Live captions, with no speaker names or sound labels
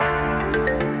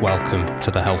Welcome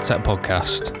to the Health Tech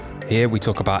Podcast. Here we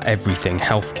talk about everything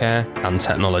healthcare and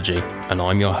technology, and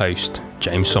I'm your host,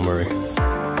 James Somaru.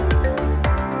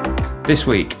 This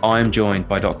week, I am joined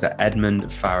by Dr.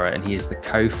 Edmund Farrar, and he is the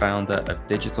co-founder of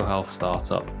digital health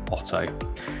startup Oto.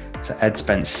 So Ed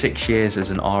spent 6 years as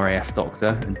an RAF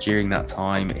doctor, and during that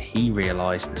time, he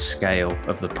realised the scale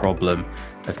of the problem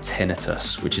of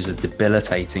tinnitus, which is a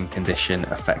debilitating condition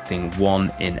affecting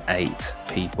 1 in 8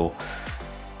 people.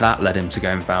 That led him to go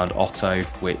and found Oto,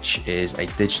 which is a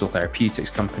digital therapeutics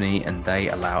company, and they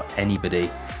allow anybody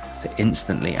to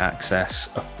instantly access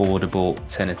affordable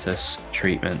tinnitus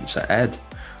treatment. So Ed,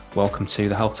 welcome to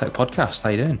the Health Tech Podcast. How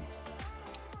you doing?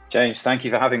 James, thank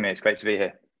you for having me. It's great to be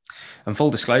here. And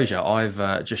full disclosure,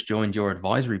 I've just joined your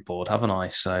advisory board, haven't I?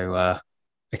 So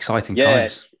exciting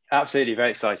times. Absolutely,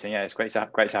 very exciting. Yeah, it's great to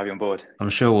have you on board.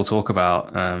 I'm sure we'll talk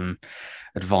about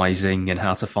advising and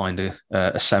how to find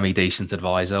a semi-decent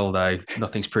advisor, although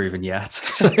nothing's proven yet.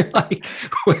 So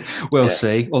we'll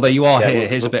see. Although you are here,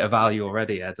 here's a bit of value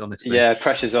already, Ed, honestly. Yeah,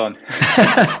 pressure's on.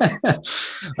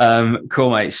 Cool,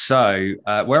 mate. So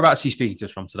whereabouts are you speaking to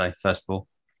us from today, first of all?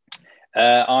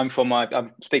 I'm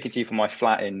speaking to you from my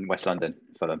flat in West London,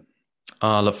 Fulham.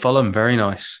 Look, Fulham, very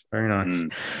nice. Very nice.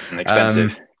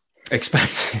 Expensive.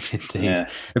 Expensive indeed. Yeah.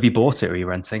 Have you bought it or are you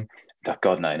renting? Oh,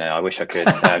 God, no. I wish I could.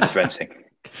 I'm just renting.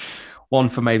 One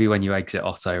for maybe when you exit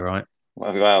Oto, right?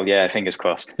 Well, yeah, fingers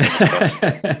crossed.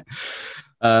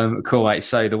 Cool, mate.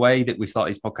 So the way that we start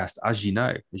these podcasts, as you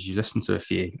know, as you listen to a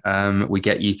few, we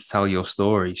get you to tell your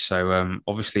story. So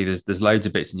obviously there's loads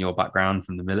of bits in your background,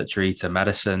 from the military to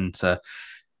medicine to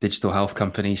digital health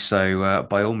companies. So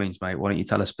by all means, mate, why don't you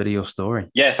tell us a bit of your story?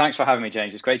 Yeah, thanks for having me,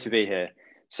 James. It's great to be here.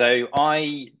 So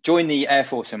I joined the Air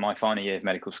Force in my final year of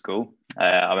medical school.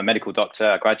 I'm a medical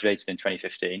doctor. I graduated in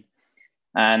 2015.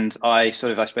 And I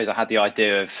suppose I had the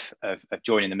idea of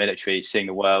joining the military, seeing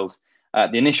the world.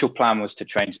 The initial plan was to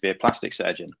train to be a plastic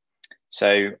surgeon.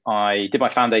 So I did my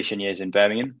foundation years in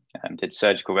Birmingham and did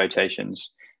surgical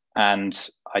rotations. And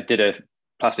I did a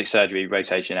plastic surgery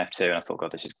rotation F2. And I thought,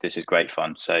 God, this is great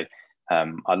fun. So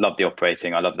I love the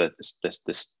operating. I love the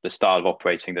style of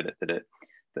operating that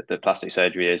the plastic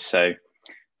surgery is. So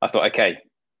I thought, okay,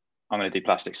 I'm going to do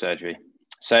plastic surgery.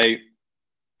 So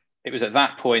it was at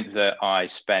that point that I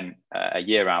spent a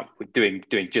year out doing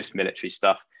just military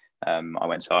stuff. I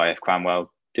went to RAF Cranwell,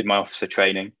 did my officer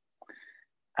training,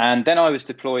 and then I was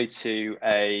deployed to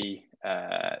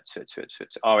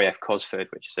RAF Cosford,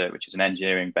 which is an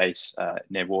engineering base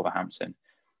near Wolverhampton.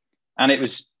 And it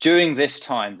was during this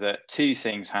time that two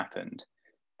things happened.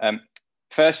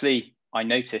 Firstly, I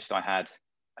noticed I had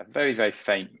a very, very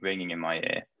faint ringing in my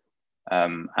ear.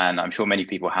 And I'm sure many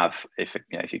people have, if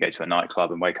you go to a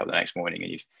nightclub and wake up the next morning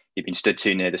and you've been stood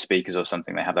too near the speakers or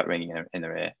something, they have that ringing in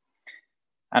their ear.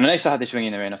 And I noticed I had this ringing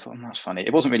in their ear, and I thought, that's funny.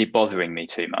 It wasn't really bothering me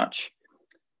too much,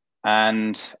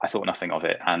 and I thought nothing of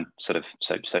it. And so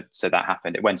that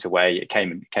happened. It went away. It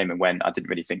came and went. I didn't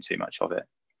really think too much of it.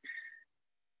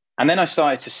 And then I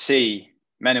started to see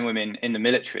men and women in the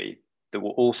military that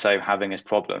were also having this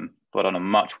problem, but on a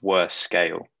much worse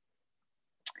scale.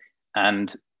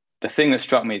 And the thing that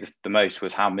struck me the most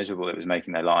was how miserable it was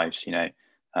making their lives.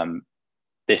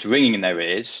 This ringing in their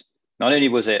ears, not only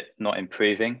was it not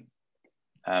improving,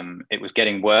 it was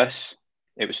getting worse.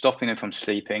 It was stopping them from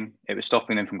sleeping. It was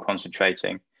stopping them from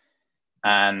concentrating.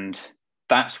 And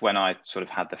that's when I sort of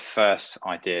had the first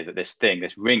idea that this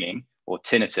ringing, or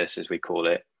tinnitus as we call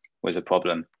it, was a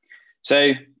problem.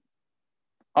 So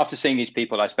after seeing these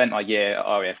people, I spent my year at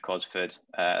RAF Cosford.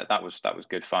 That was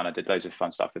good fun. I did loads of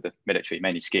fun stuff with the military,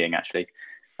 mainly skiing actually.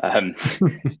 And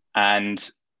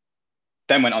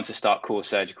then went on to start core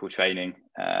surgical training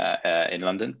in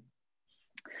London.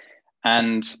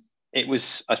 And it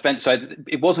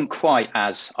wasn't quite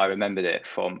as I remembered it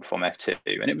from F2,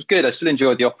 and it was good. I still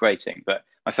enjoyed the operating, but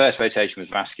my first rotation was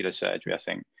vascular surgery, I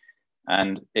think,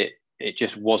 and it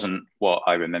just wasn't what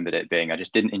I remembered it being. I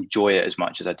just didn't enjoy it as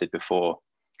much as I did before.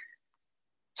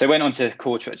 So I went on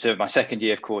to my second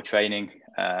year of core training,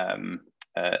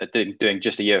 doing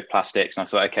just a year of plastics, and I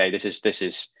thought, okay, this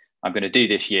is I'm going to do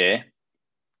this year,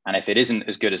 and if it isn't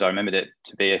as good as I remembered it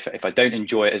to be, if I don't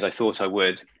enjoy it as I thought I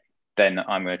would, then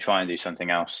I'm going to try and do something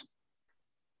else.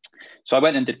 So I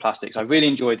went and did plastics. I really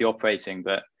enjoyed the operating,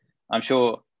 but I'm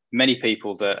sure many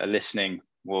people that are listening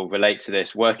will relate to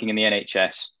this. Working in the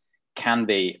NHS can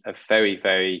be a very,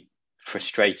 very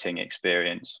frustrating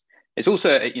experience. It's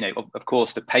also, of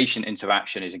course, the patient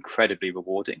interaction is incredibly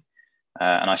rewarding.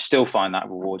 And I still find that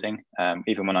rewarding.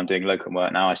 Even when I'm doing locum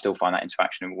work now, I still find that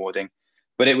interaction rewarding.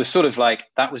 But it was sort of like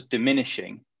that was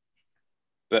diminishing.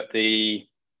 But the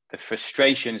the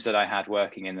frustrations that I had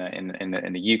working in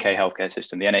the UK healthcare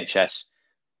system, the NHS,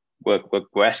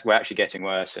 were actually getting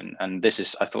worse. And this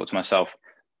is, I thought to myself,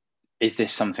 is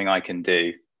this something I can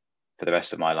do for the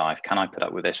rest of my life? Can I put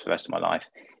up with this for the rest of my life?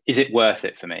 Is it worth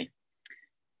it for me?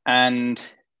 And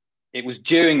it was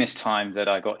during this time that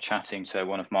I got chatting to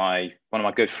one of my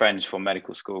good friends from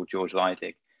medical school, George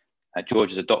Leidig.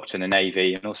 George is a doctor in the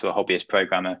Navy and also a hobbyist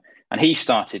programmer. And he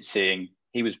started seeing,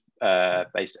 he was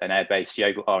based at an airbase,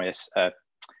 RAS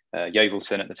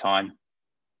Yeovilton at the time.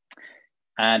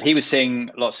 And he was seeing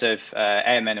lots of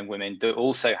airmen and women that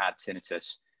also had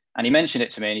tinnitus. And he mentioned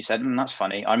it to me and he said, that's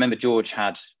funny. I remember George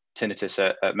had tinnitus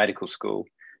at medical school.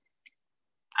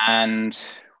 And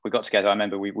we got together. I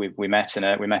remember we met in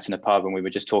a pub and we were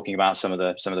just talking about some of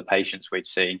the patients we'd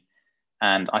seen.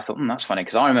 And I thought, that's funny,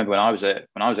 because I remember when I was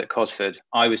at Cosford,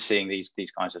 I was seeing these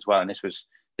guys as well. And this was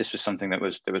something that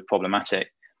was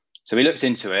problematic. So we looked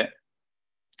into it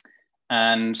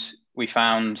and we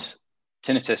found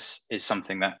tinnitus is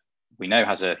something that we know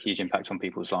has a huge impact on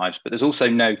people's lives, but there's also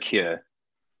no cure.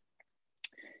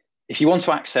 If you want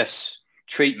to access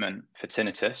treatment for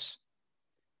tinnitus,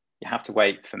 you have to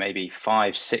wait for maybe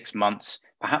 5-6 months,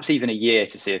 perhaps even a year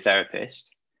to see a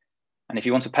therapist. And if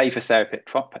you want to pay for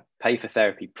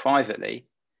therapy privately,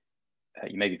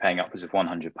 you may be paying upwards of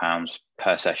 £100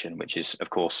 per session, which is, of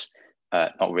course,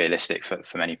 not realistic for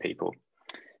many people.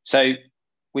 So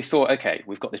we thought, okay,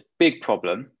 we've got this big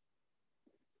problem.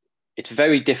 It's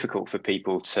very difficult for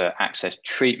people to access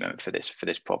treatment for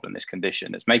this problem, this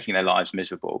condition that's making their lives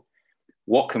miserable.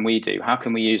 What can we do? How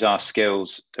can we use our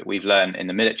skills that we've learned in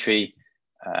the military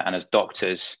and as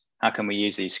doctors? How can we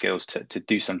use these skills to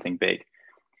do something big?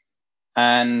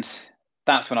 And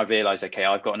that's when I realized, okay,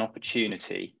 I've got an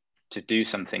opportunity to do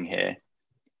something here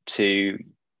to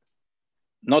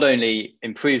not only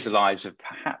improve the lives of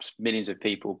perhaps millions of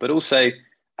people, but also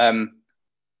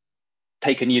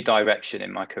take a new direction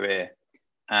in my career.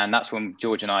 And that's when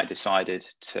George and I decided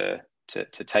to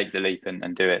take the leap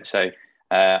and do it. So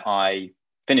I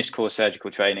finished core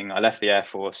surgical training. I left the Air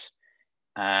Force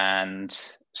and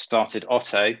started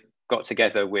Oto, got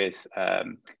together with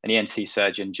an ENT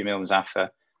surgeon, Jamil Muzaffar.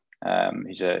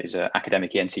 He's an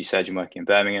academic ENT surgeon working in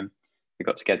Birmingham. We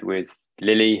got together with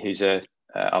Lily, who's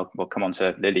we'll come on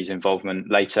to Lily's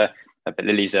involvement later, but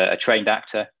Lily's a trained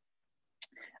actor.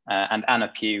 And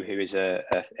Anna Pugh, who is a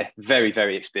very,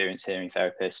 very experienced hearing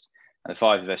therapist. And the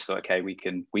five of us thought, okay, we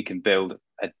can build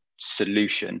a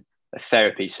solution, a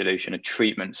therapy solution, a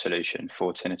treatment solution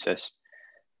for tinnitus.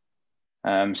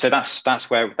 So that's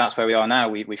where we are now.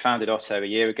 We founded Oto around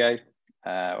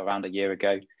a year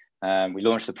ago. We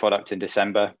launched the product in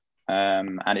December,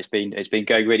 and it's been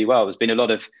going really well. There's been a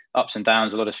lot of ups and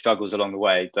downs, a lot of struggles along the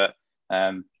way, but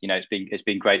it's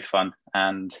been great fun.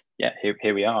 And yeah,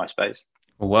 here we are, I suppose.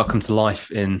 Well, welcome to life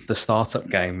in the startup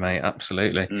game, mate.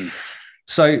 Absolutely.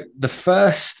 So the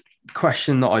first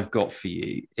question that I've got for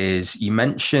you is, you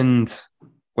mentioned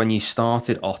when you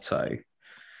started Oto,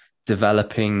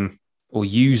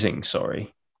 using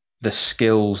the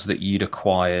skills that you'd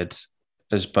acquired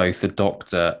as both a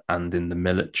doctor and in the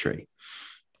military.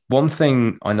 One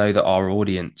thing I know that our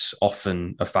audience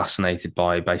often are fascinated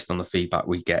by, based on the feedback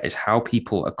we get, is how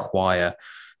people acquire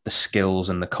the skills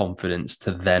and the confidence to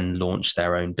then launch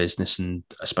their own business and,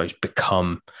 I suppose,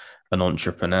 become an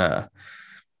entrepreneur.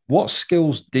 What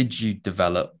skills did you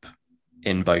develop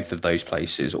in both of those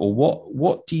places? Or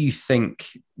what do you think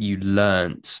you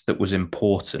learnt that was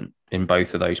important in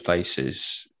both of those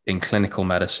places, in clinical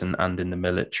medicine and in the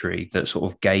military, that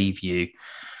sort of gave you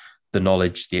the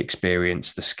knowledge, the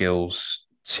experience, the skills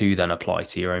to then apply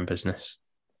to your own business?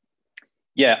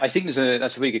 Yeah, I think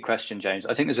that's a really good question, James.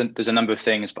 I think there's a number of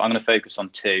things, but I'm going to focus on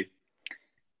two.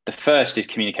 The first is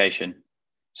communication.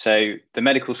 So the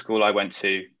medical school I went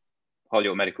to,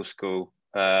 Hollywood Medical School,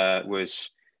 was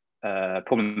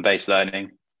problem-based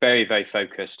learning, very, very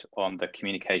focused on the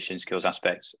communication skills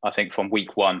aspects. I think from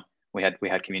week one, we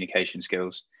had communication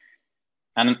skills.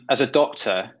 And as a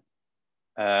doctor,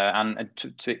 and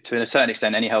to a certain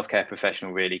extent, any healthcare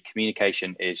professional, really,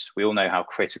 communication is, we all know how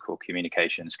critical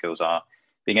communication skills are.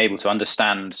 Being able to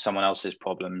understand someone else's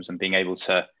problems and being able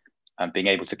to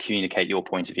communicate your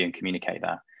point of view and communicate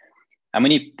that. And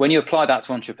when you apply that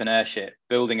to entrepreneurship,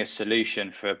 building a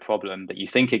solution for a problem that you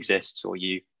think exists or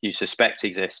you suspect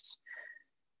exists,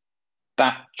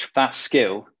 that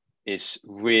skill is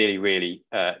really, really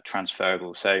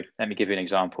transferable. So let me give you an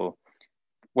example.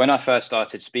 When I first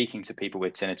started speaking to people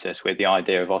with tinnitus with the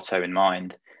idea of Oto in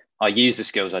mind, I used the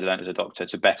skills I learned as a doctor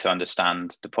to better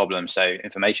understand the problem. So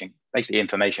information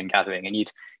gathering, and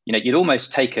you'd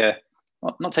almost take a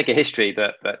not take a history,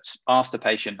 but ask the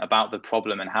patient about the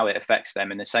problem and how it affects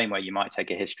them in the same way you might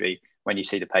take a history when you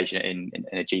see the patient in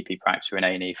a GP practice or in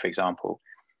A&E, for example.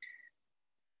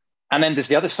 And then there's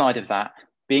the other side of that,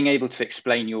 being able to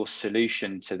explain your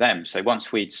solution to them. So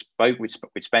once we'd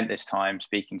spent this time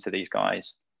speaking to these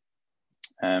guys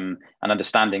and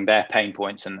understanding their pain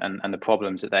points and the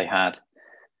problems that they had,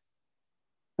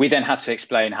 we then had to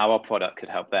explain how our product could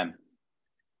help them.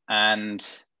 And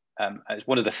it's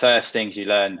one of the first things you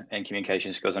learn in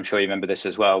communication skills. I'm sure you remember this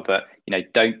as well, but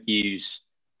don't use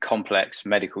complex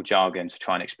medical jargon to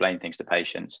try and explain things to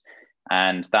patients.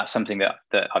 And that's something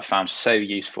that I've found so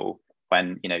useful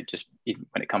when, just even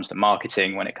when it comes to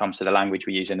marketing, when it comes to the language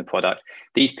we use in the product.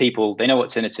 These people, they know what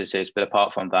tinnitus is, but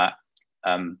apart from that,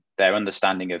 their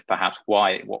understanding of perhaps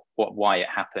why it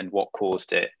happened, what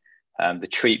caused it, the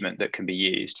treatment that can be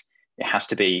used, it has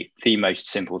to be the most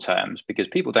simple terms, because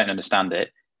people don't understand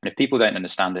it. And if people don't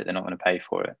understand it, they're not going to pay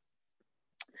for it.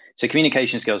 So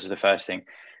communication skills is the first thing.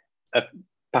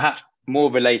 Perhaps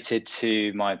more related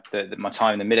to my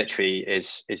time in the military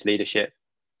is leadership,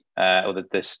 or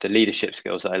the leadership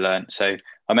skills that I learned. So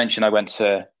I mentioned I went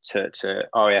to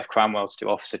RAF Cranwell to do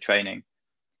officer training.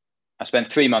 I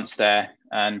spent 3 months there,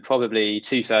 and probably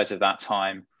 2/3 of that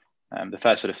time, the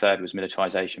first sort of third was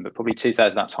militarization, but probably 2/3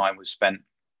 of that time was spent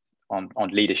on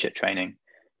leadership training.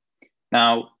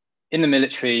 Now, in the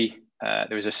military,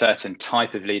 there is a certain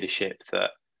type of leadership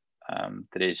that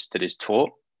is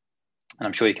taught. And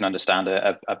I'm sure you can understand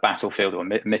a battlefield or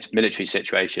military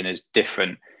situation is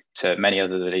different to many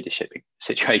other leadership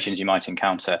situations you might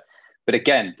encounter. But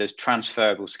again, there's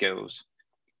transferable skills.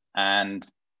 And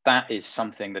that is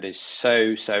something that is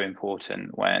so, so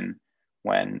important when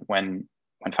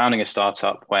founding a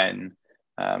startup, when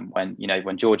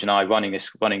George and I running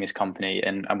this company,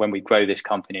 and when we grow this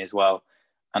company as well.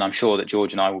 And I'm sure that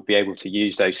George and I will be able to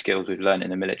use those skills we've learned in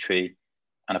the military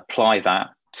and apply that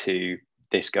to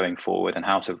this going forward, and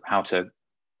how to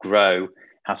grow,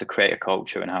 how to create a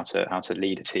culture, and how to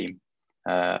lead a team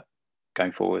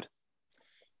going forward.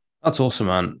 That's awesome,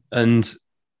 man. And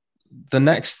the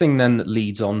next thing then that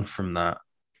leads on from that,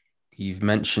 you've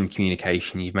mentioned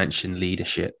communication, you've mentioned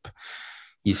leadership.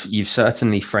 You've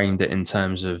certainly framed it in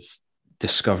terms of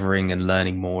discovering and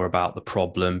learning more about the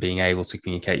problem, being able to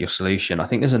communicate your solution. I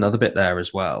think there's another bit there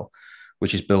as well,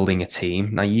 which is building a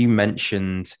team. Now, you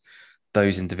mentioned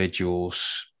those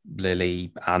individuals,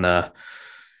 Lily, Anna,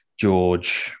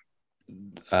 George,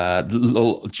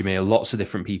 Jamil, lots of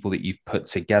different people that you've put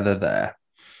together there.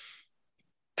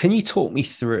 Can you talk me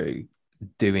through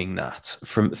doing that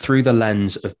through the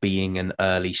lens of being an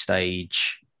early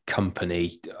stage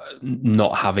company,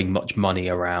 not having much money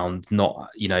around,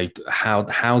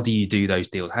 how do you do those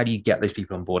deals? How do you get those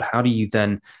people on board? How did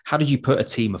you put a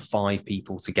team of 5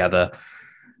 people together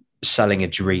selling a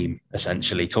dream,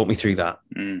 essentially? Talk me through that.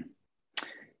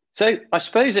 So I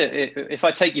suppose if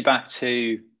I take you back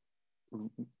to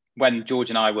when George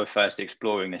and I were first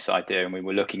exploring this idea and we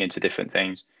were looking into different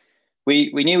things,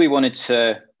 we knew we wanted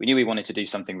to do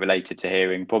something related to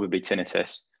hearing, probably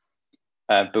tinnitus.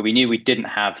 But we knew we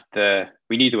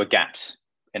knew there were gaps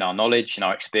in our knowledge, in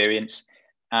our experience.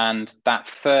 And that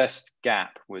first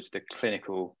gap was the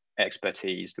clinical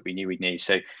expertise that we knew we'd need.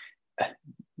 So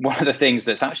one of the things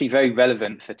that's actually very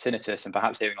relevant for tinnitus and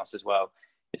perhaps hearing loss as well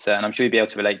is that, and I'm sure you'll be able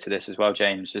to relate to this as well,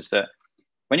 James, is that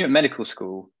when you're at medical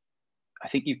school, I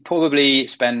think you probably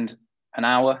spend an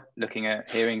hour looking at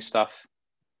hearing stuff.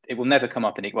 It will never come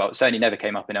up it certainly never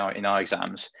came up in our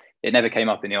exams. It never came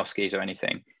up in the OSCEs or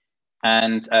anything.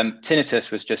 And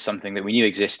tinnitus was just something that we knew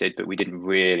existed, but we didn't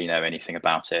really know anything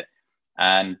about it.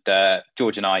 And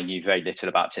George and I knew very little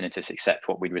about tinnitus except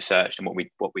what we'd researched and what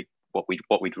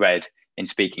we'd read in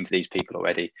speaking to these people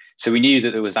already. So we knew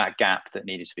that there was that gap that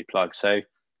needed to be plugged. So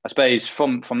I suppose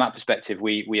from that perspective,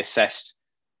 we assessed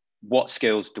what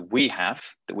skills do we have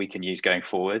that we can use going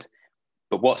forward,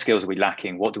 but what skills are we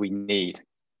lacking? What do we need?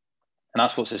 And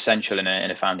that's what's essential in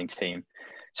a founding team.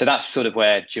 So that's sort of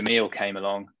where Jamil came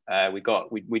along. We'd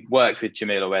worked with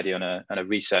Jamil already on a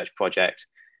research project.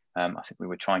 I think we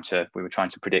were trying to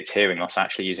predict hearing loss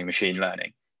actually using machine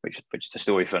learning, which is a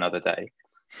story for another day.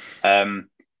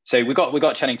 So we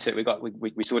got chatting to we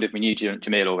knew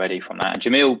Jamil already from that, and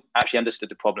Jamil actually understood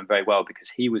the problem very well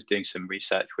because he was doing some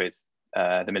research with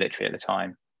the military at the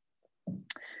time,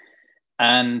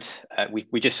 and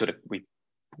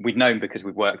we'd known because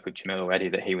we'd worked with Jamil already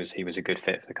that he was a good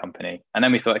fit for the company. And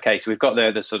then we thought, okay, so we've got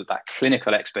the sort of that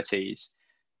clinical expertise.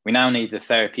 We now need the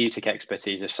therapeutic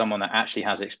expertise of someone that actually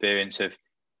has experience of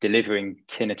delivering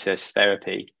tinnitus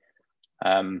therapy.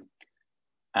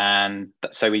 And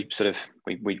so we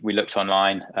looked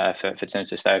online for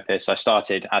tinnitus therapists. I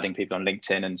started adding people on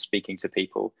LinkedIn and speaking to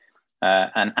people.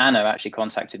 And Anna actually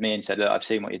contacted me and said, look, I've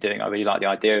seen what you're doing. I really like the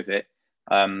idea of it.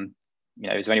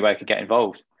 Is there any way I could get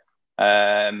involved?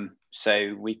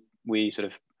 So we sort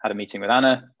of had a meeting with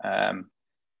Anna,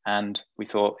 and we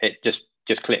thought it just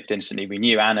clicked instantly. We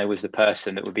knew Anna was the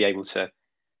person that would be able to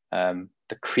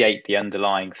create the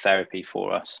underlying therapy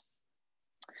for us.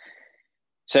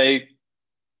 So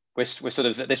we're sort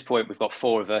of at this point, we've got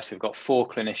four of us, we've got four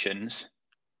clinicians,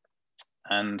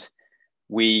 and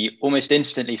we almost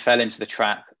instantly fell into the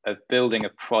trap of building a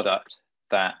product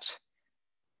that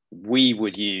we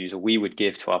would use or we would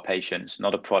give to our patients,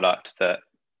 not a product that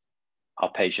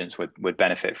our patients would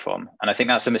benefit from. And I think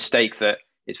that's a mistake that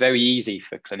it's very easy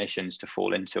for clinicians to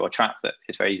fall into, or trap that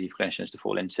it's very easy for clinicians to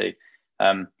fall into.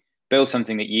 Build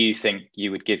something that you think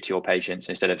you would give to your patients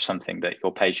instead of something that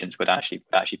your patients would actually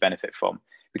benefit from,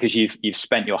 because you've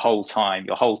spent your whole time,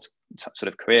 your whole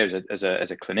sort of career as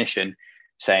a clinician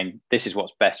saying, this is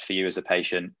what's best for you as a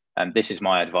patient, and this is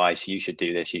my advice, you should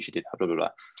do this, you should do that, blah, blah, blah.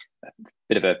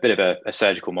 Bit of a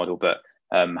surgical model, but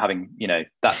having,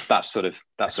 that's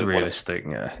realistic.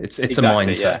 Yeah, it's exactly, a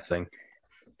mindset thing.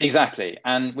 Exactly.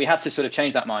 And we had to sort of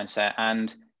change that mindset.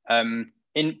 And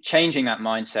in changing that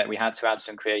mindset, we had to add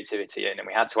some creativity in, and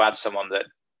we had to add someone that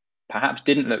perhaps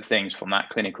didn't look at things from that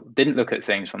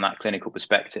clinical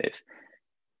perspective.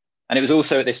 And it was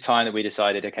also at this time that we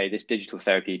decided, okay, this digital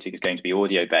therapeutic is going to be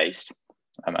audio based.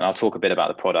 And I'll talk a bit about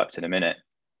the product in a minute.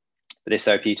 But this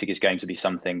therapeutic is going to be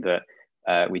something that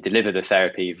we deliver the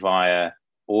therapy via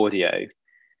audio.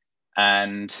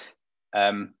 And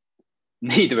none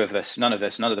of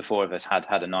the four of us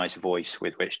had a nice voice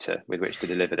with which to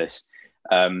deliver this.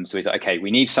 So we thought, okay,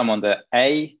 we need someone that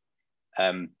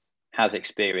has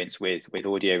experience with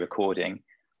audio recording.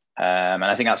 And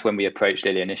I think that's when we approached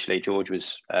Lily initially.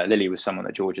 Lily was someone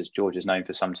that George has known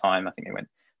for some time. I think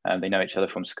they know each other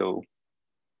from school.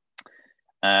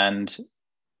 And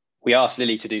we asked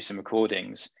Lily to do some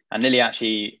recordings. And Lily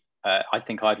actually, I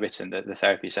think I'd written the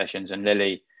therapy sessions, and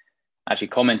Lily actually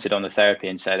commented on the therapy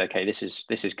and said, okay, this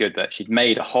is good. But she'd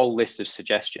made a whole list of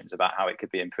suggestions about how it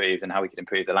could be improved and how we could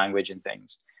improve the language and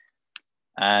things.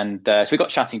 And so we got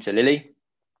chatting to Lily.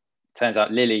 Turns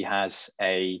out Lily has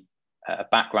a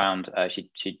background. She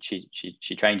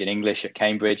trained in English at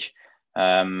Cambridge,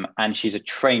 and she's a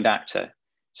trained actor.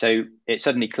 So it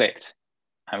suddenly clicked,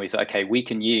 and we thought, okay,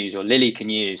 Lily can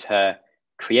use her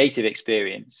creative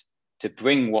experience to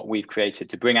bring what we've created,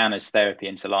 to bring Anna's therapy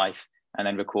into life, and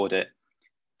then record it.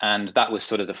 And that was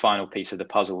sort of the final piece of the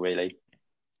puzzle, really.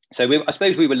 So I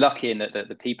suppose we were lucky in that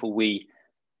the people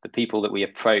that we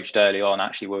approached early on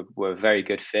actually were a very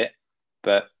good fit.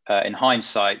 But in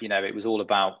hindsight, it was all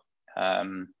about,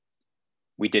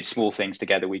 we did small things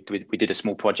together. We did a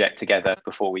small project together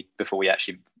before we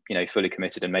actually, fully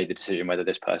committed and made the decision whether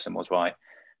this person was right.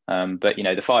 But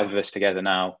the five of us together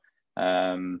now,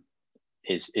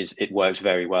 it works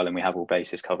very well, and we have all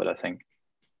bases covered, I think.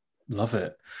 Love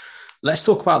it. Let's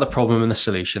talk about the problem and the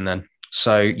solution then.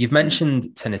 So you've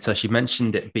mentioned tinnitus, you've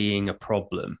mentioned it being a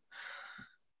problem.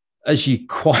 As you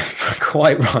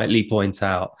quite rightly point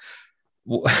out,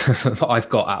 I've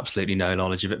got absolutely no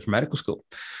knowledge of it from medical school.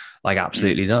 Like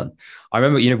absolutely none. I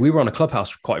remember, we were on a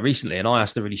Clubhouse quite recently, and I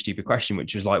asked a really stupid question,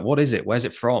 which was like, what is it? Where's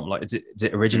it from? Like, does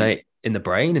it originate in the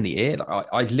brain, in the ear? Like,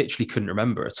 I literally couldn't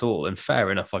remember at all. And fair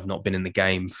enough, I've not been in the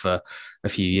game for a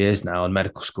few years now, and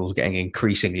medical school's getting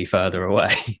increasingly further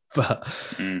away. But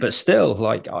still,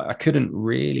 like, I couldn't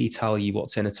really tell you what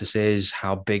tinnitus is,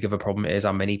 how big of a problem it is,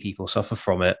 how many people suffer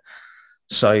from it.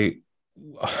 So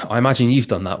I imagine you've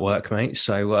done that work, mate.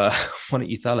 So why don't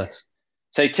you tell us?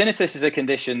 So tinnitus is a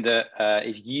condition that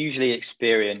is usually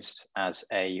experienced as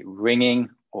a ringing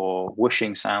or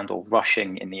whooshing sound or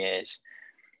rushing in the ears.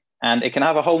 And it can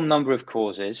have a whole number of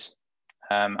causes.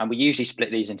 And we usually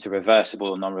split these into reversible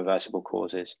or non-reversible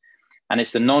causes. And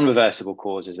it's the non-reversible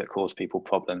causes that cause people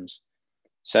problems.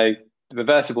 So the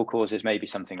reversible causes may be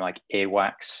something like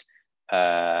earwax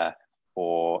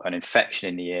or an infection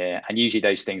in the ear. And usually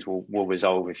those things will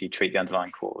resolve if you treat the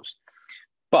underlying cause.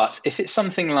 But if it's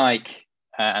something like,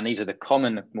 and these are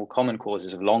the more common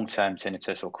causes of long-term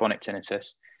tinnitus or chronic tinnitus,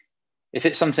 if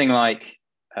it's something like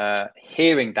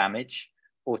hearing damage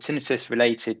or tinnitus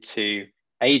related to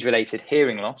age-related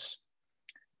hearing loss,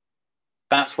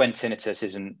 that's when tinnitus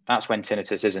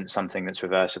isn't something that's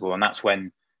reversible, and that's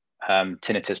when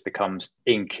tinnitus becomes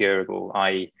incurable,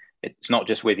 i.e. it's not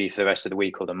just with you for the rest of the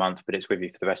week or the month, but it's with you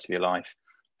for the rest of your life.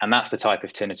 And that's the type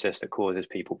of tinnitus that causes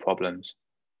people problems.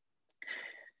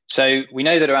 So we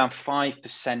know that around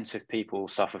 5% of people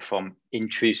suffer from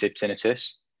intrusive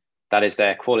tinnitus. That is,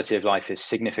 their quality of life is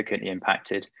significantly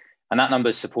impacted. And that number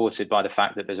is supported by the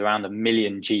fact that there's around 1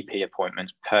 million GP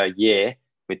appointments per year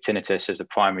with tinnitus as a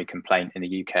primary complaint in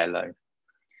the UK alone.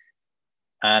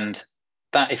 And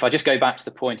that, if I just go back to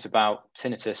the point about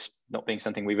tinnitus not being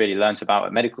something we really learnt about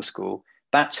at medical school,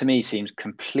 that to me seems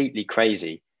completely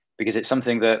crazy, because it's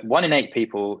something that 1 in 8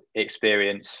 people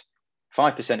experience,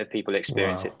 5% of people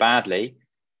experience it badly.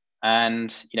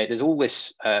 And, there's all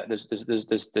this,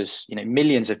 there's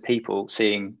millions of people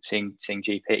seeing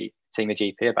the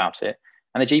GP about it.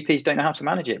 And the GPs don't know how to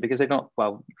manage it because they've not,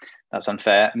 well, that's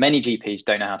unfair. Many GPs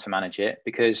don't know how to manage it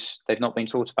because they've not been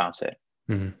taught about it.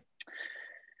 Mm-hmm.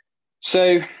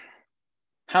 So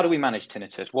how do we manage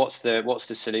tinnitus? What's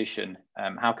the solution?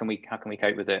 How can we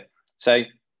cope with it? So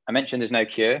I mentioned there's no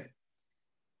cure,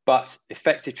 but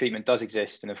effective treatment does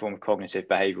exist in the form of cognitive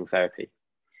behavioral therapy.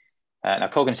 Now,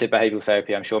 cognitive behavioral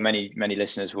therapy, I'm sure many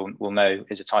listeners will know,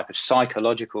 is a type of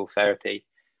psychological therapy.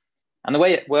 And the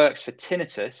way it works for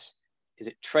tinnitus is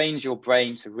it trains your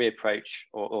brain to reapproach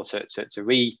or to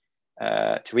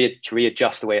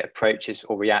readjust the way it approaches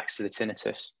or reacts to the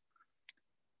tinnitus.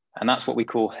 And that's what we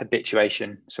call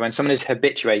habituation. So when someone is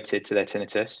habituated to their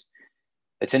tinnitus,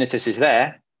 the tinnitus is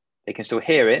there, they can still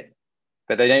hear it,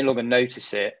 but they no longer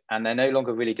notice it, and they're no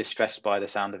longer really distressed by the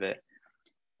sound of it.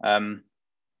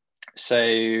 So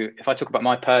if I talk about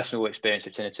my personal experience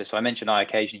of tinnitus, so I mentioned I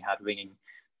occasionally had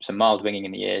some mild ringing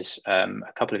in the ears a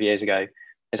couple of years ago.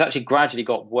 It's actually gradually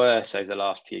got worse over the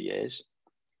last few years.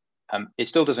 It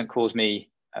still doesn't cause me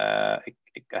a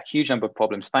huge number of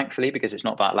problems, thankfully, because it's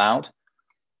not that loud.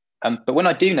 But when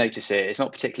I do notice it, it's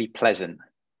not particularly pleasant.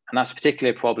 And that's a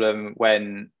particular problem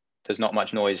when there's not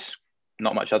much noise,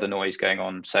 not much other noise going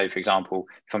on. So, for example,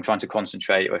 if I'm trying to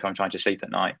concentrate or if I'm trying to sleep at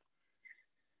night.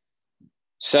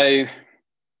 So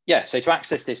to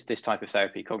access this type of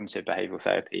therapy, cognitive behavioral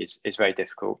therapy, is very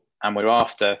difficult. And we're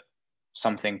after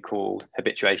something called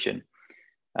habituation.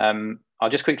 I'll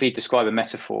just quickly describe a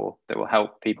metaphor that will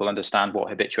help people understand what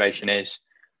habituation is.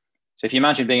 So if you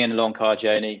imagine being in a long car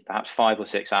journey, perhaps 5 or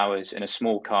 6 hours in a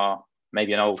small car,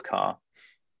 maybe an old car.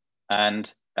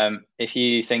 And if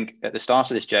you think at the start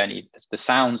of this journey, the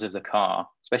sounds of the car,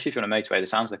 especially if you're on a motorway, the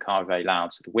sounds of the car are very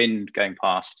loud. So the wind going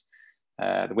past,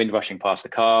 the wind rushing past the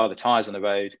car, the tires on the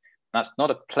road, that's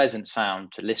not a pleasant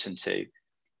sound to listen to.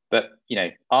 But,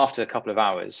 after a couple of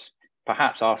hours,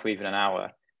 perhaps after even an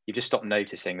hour, you just stop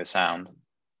noticing the sound.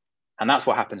 And that's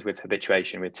what happens with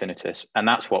habituation, with tinnitus. And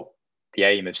that's what the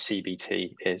aim of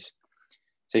CBT is.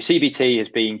 So CBT has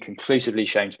been conclusively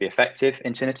shown to be effective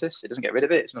in tinnitus. It doesn't get rid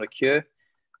of it. It's not a cure,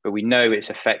 but we know it's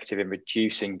effective in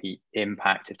reducing the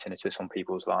impact of tinnitus on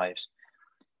people's lives.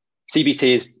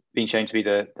 CBT has been shown to be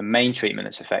the main treatment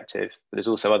that's effective, but there's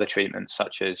also other treatments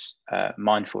such as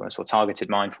mindfulness or targeted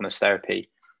mindfulness therapy,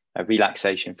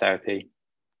 relaxation therapy,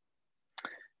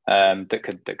 that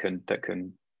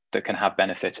can have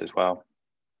benefit as well.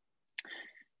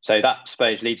 So that, I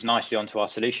suppose, leads nicely onto our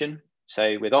solution.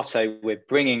 So with Oto, we're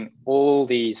bringing all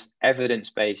these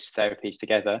evidence-based therapies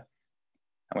together,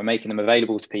 and we're making them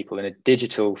available to people in a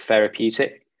digital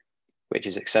therapeutic, which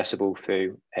is accessible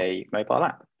through a mobile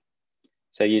app.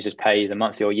 So users pay the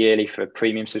monthly or yearly for a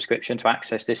premium subscription to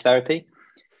access this therapy,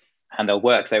 and they'll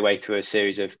work their way through a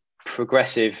series of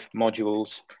progressive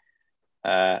modules,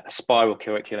 a spiral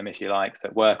curriculum, if you like,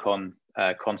 that work on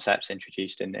concepts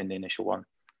introduced in the initial one.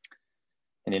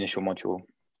 In the initial module.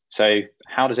 So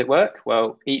how does it work?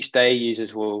 Well, each day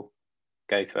users will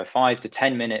go through a 5 to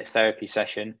 10 minute therapy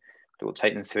session that will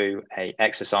take them through a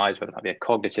exercise, whether that be a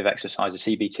cognitive exercise, a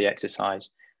CBT exercise,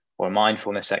 or a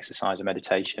mindfulness exercise, a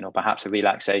meditation, or perhaps a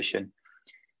relaxation.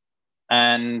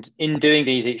 And in doing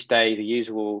these each day, the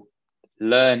user will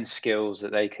learn skills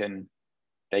that they can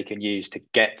use to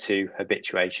get to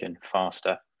habituation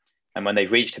faster. And when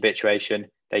they've reached habituation,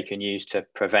 they can use to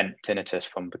prevent tinnitus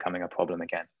from becoming a problem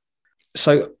again.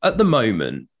 So at the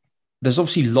moment, there's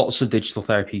obviously lots of digital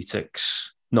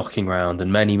therapeutics knocking around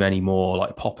and many, many more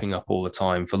like popping up all the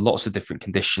time for lots of different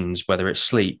conditions, whether it's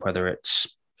sleep, whether it's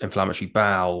inflammatory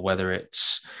bowel, whether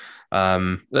it's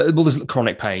there's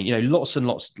chronic pain, lots and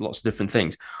lots of different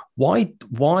things. Why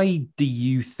do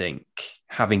you think,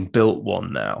 having built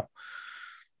one now,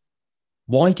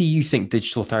 why do you think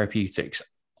digital therapeutics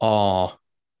are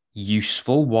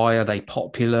useful? Why are they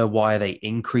popular? Why are they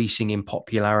increasing in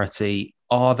popularity?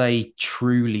 Are they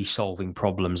truly solving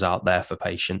problems out there for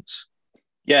patients?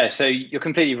 Yeah, so you're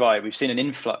completely right. We've seen an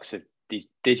influx of these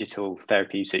digital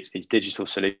therapeutics, these digital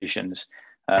solutions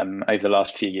over the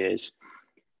last few years.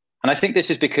 And I think this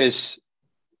is because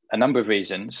a number of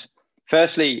reasons.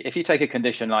 Firstly, if you take a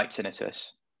condition like tinnitus,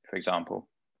 for example,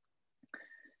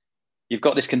 you've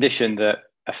got this condition that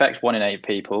affects 1 in 8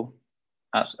 people.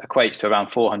 That equates to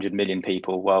around 400 million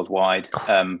people worldwide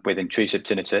with intrusive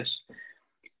tinnitus.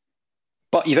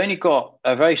 But you've only got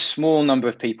a very small number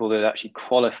of people that are actually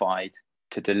qualified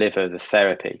to deliver the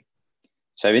therapy.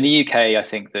 So in the UK, I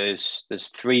think there's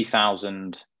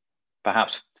 3,000,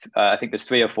 perhaps I think there's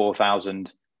 3,000 or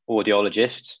 4,000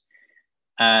 audiologists,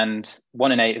 and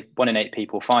 1 in 8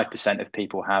 people, 5% of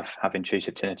people have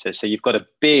intrusive tinnitus. So you've got a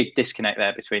big disconnect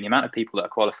there between the amount of people that are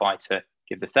qualified to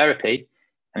give the therapy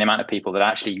and the amount of people that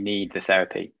actually need the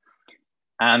therapy.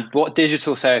 And what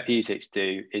digital therapeutics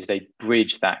do is they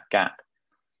bridge that gap.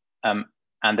 And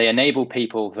they enable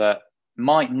people that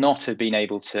might not have been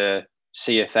able to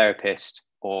see a therapist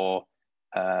or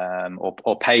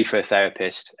pay for a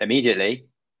therapist immediately,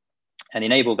 and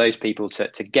enable those people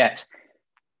to get.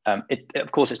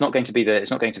 Of course, it's not going to be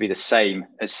the same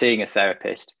as seeing a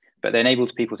therapist, but they enable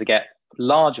people to get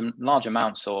large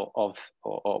amounts or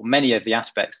many of the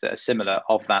aspects that are similar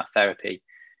of that therapy.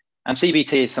 And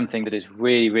CBT is something that is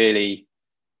really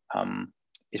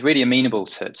amenable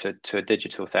to a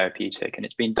digital therapeutic, and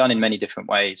it's been done in many different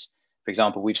ways. For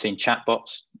example, we've seen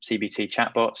chatbots, CBT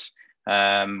chatbots.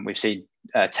 We've seen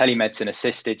telemedicine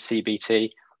assisted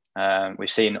CBT. We've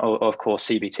seen, of course,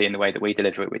 CBT in the way that we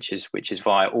deliver it, which is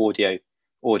via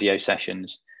audio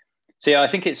sessions. So yeah, I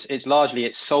think it's largely,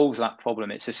 it solves that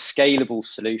problem. It's a scalable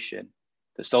solution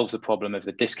that solves the problem of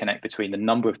the disconnect between the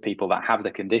number of people that have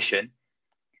the condition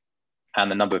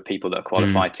and the number of people that are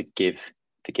qualified to give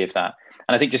that.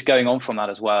 And I think just going on from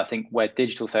that as well, I think where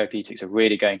digital therapeutics are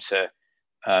really going to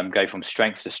go from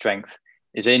strength to strength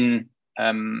is in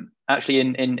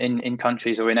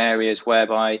countries or in areas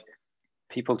whereby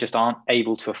people just aren't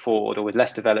able to afford, or with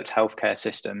less developed healthcare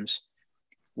systems,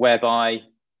 whereby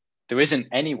there isn't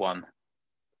anyone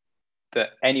that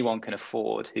anyone can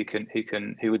afford who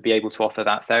would be able to offer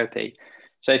that therapy.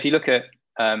 So if you look at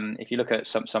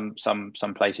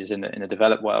some places in the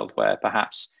developed world where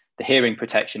perhaps the hearing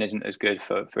protection isn't as good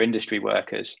for industry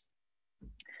workers,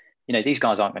 these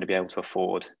guys aren't going to be able to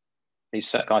afford.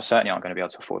 These guys certainly aren't going to be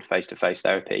able to afford face-to-face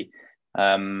therapy,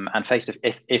 and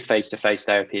if face-to-face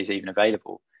therapy is even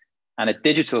available. And a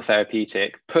digital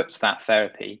therapeutic puts that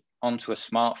therapy onto a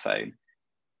smartphone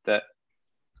that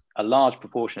a large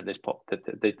proportion of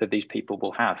that these people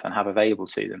will have available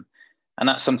to them. And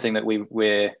that's something that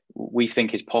we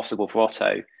think is possible for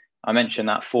Oto. I mentioned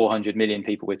that 400 million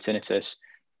people with tinnitus.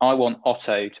 I want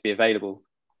Oto to be available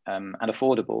and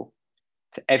affordable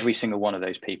to every single one of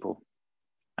those people.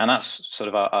 And that's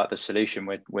sort of the solution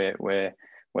we're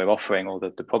offering, or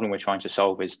the problem we're trying to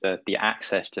solve is the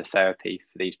access to therapy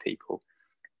for these people.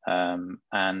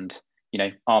 And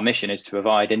our mission is to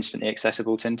provide instantly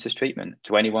accessible tinnitus treatment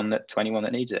to anyone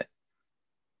that needs it.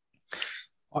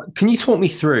 Can you talk me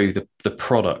through the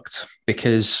product?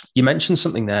 Because you mentioned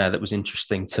something there that was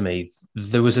interesting to me.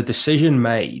 There was a decision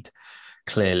made,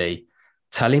 clearly.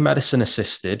 Telemedicine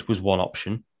assisted was one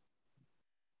option.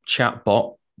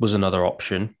 Chatbot was another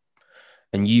option.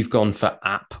 And you've gone for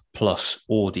app plus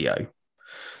audio.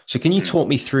 So can you talk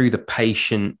me through the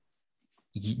patient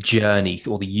journey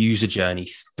or the user journey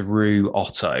through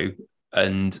Oto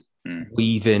and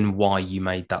weave in why you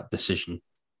made that decision?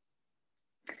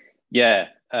 Yeah,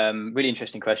 really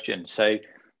interesting question. So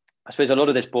I suppose a lot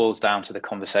of this boils down to the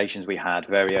conversations we had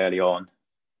very early on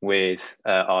with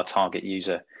our target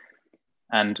user.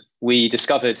 And we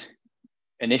discovered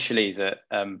initially that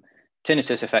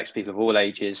tinnitus affects people of all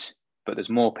ages, but there's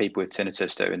more people with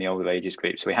tinnitus that are in the older ages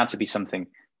group. So we had to be something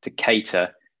to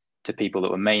cater to people that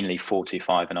were mainly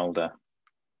 45 and older.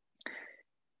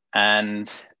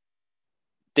 And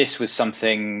this was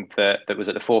something that was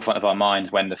at the forefront of our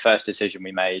minds when the first decision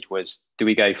we made was, do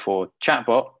we go for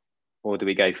chatbot or do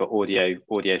we go for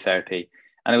audio therapy?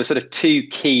 And there were sort of two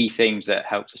key things that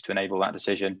helped us to enable that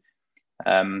decision.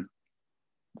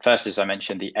 First, as I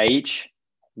mentioned, the age.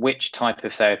 Which type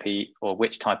of therapy or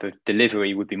which type of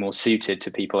delivery would be more suited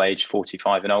to people aged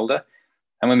 45 and older?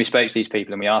 And when we spoke to these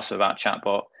people and we asked them about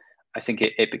chatbot, I think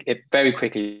it very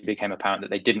quickly became apparent that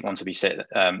they didn't want to be sat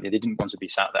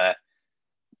there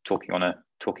talking to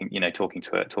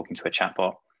a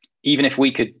chatbot. Even if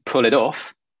we could pull it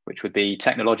off, which would be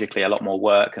technologically a lot more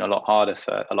work and a lot harder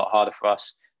for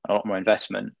us, a lot more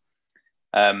investment,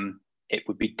 it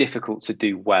would be difficult to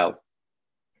do well.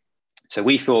 So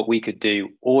we thought we could do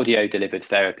audio delivered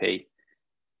therapy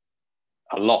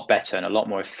a lot better and a lot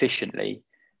more efficiently,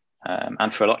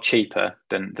 and for a lot cheaper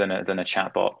than a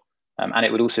chatbot. And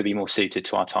it would also be more suited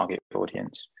to our target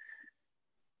audience.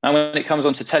 Now, when it comes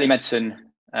on to telemedicine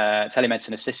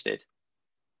assisted,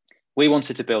 we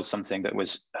wanted to build something that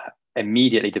was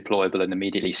immediately deployable and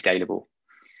immediately scalable.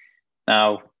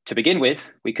 Now, to begin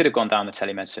with, we could have gone down the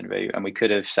telemedicine route, and we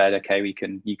could have said, okay, you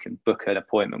can book an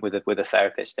appointment with a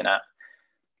therapist in app.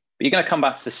 But you're going to come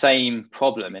back to the same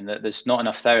problem in that there's not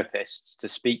enough therapists to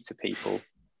speak to people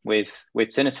with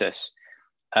tinnitus.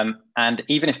 And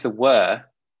even if there were,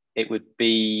 it would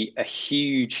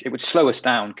slow us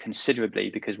down considerably,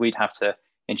 because we'd have to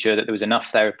ensure that there was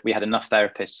enough we had enough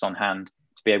therapists on hand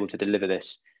to be able to deliver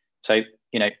this. So,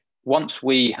 once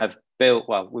we have built,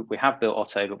 we have built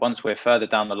Oto, but once we're further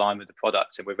down the line with the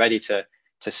product and we're ready to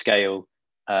scale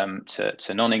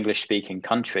to non-English speaking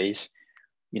countries,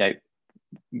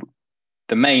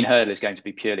 the main hurdle is going to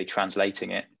be purely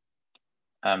translating it,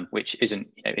 which isn't,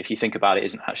 if you think about it,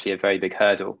 isn't actually a very big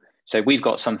hurdle. So we've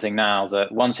got something now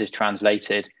that once it's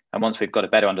translated, and once we've got a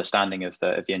better understanding of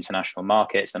the international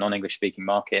markets, the non-English speaking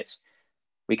markets,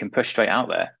 we can push straight out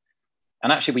there.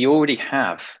 And actually, we already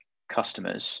have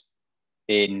customers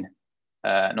in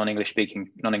non-English speaking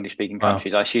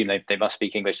countries. Wow. I assume they must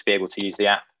speak English to be able to use the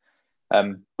app.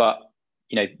 But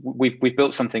we've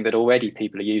built something that already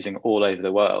people are using all over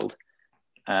the world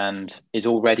and is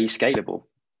already scalable.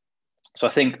 So I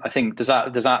think does that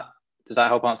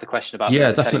help answer the question about the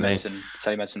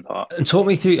telemedicine part? And talk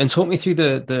me through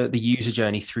the user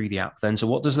journey through the app then. So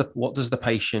what does the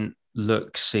patient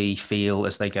look, see, feel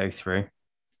as they go through?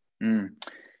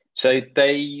 So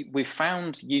we've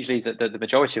found usually that the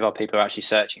majority of our people are actually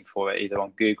searching for it either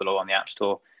on Google or on the App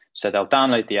Store. So they'll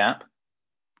download the app.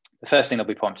 The first thing they'll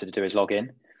be prompted to do is log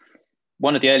in.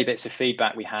 One of the early bits of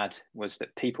feedback we had was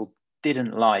that people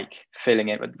didn't like filling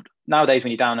it. Nowadays,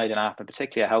 when you download an app, and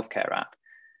particularly a healthcare app,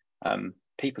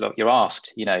 you're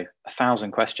asked,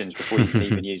 1,000 questions before you can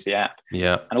even use the app.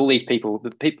 Yeah. And all these people,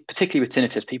 particularly with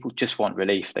tinnitus, people just want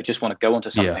relief. They just want to go onto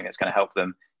something that's going to help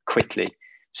them quickly.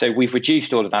 So we've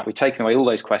reduced all of that. We've taken away all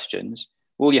those questions.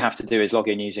 All you have to do is log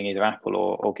in using either Apple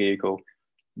or Google,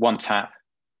 one tap,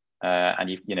 and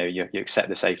you accept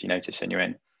the safety notice and you're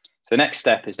in. So the next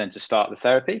step is then to start the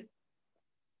therapy.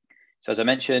 So as I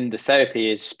mentioned, the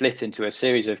therapy is split into a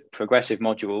series of progressive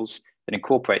modules that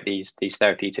incorporate these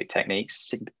therapeutic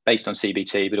techniques based on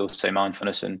CBT, but also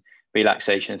mindfulness and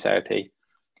relaxation therapy.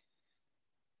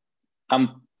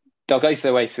 They'll go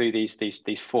their way through these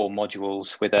 4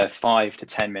 modules with a 5 to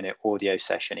 10 minute audio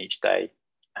session each day.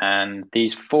 And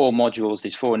these 4 initial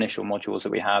modules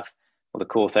that we have, or the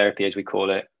core therapy as we call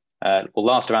it, will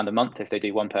last around a month if they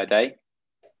do 1 per day.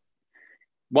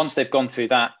 Once they've gone through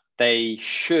that, they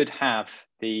should have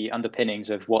the underpinnings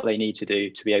of what they need to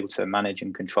do to be able to manage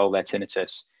and control their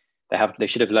tinnitus. They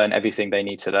should have learned everything they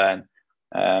need to learn,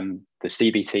 the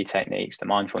CBT techniques, the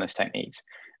mindfulness techniques,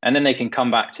 and then they can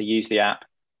come back to use the app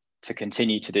to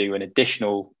continue to do an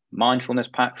additional mindfulness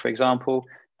pack, for example,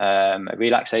 a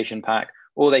relaxation pack,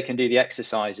 or they can do the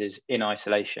exercises in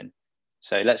isolation.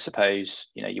 So let's suppose,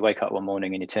 you wake up one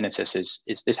morning and your tinnitus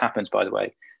is this happens, by the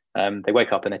way. They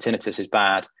wake up and their tinnitus is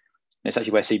bad. And it's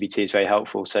actually where CBT is very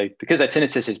helpful. So because their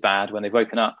tinnitus is bad, when they've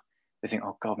woken up, they think,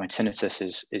 oh God, my tinnitus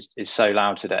is so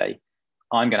loud today.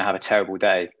 I'm going to have a terrible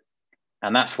day.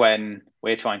 And that's when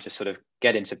we're trying to sort of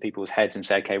get into people's heads and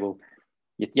say, okay, well,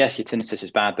 yes, your tinnitus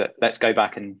is bad, but let's go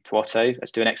back to Oto.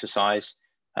 Let's do an exercise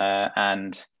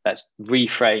and let's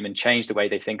reframe and change the way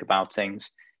they think about things.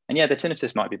 And yeah, the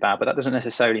tinnitus might be bad, but that doesn't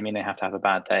necessarily mean they have to have a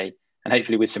bad day. And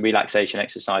hopefully with some relaxation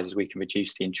exercises, we can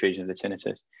reduce the intrusion of the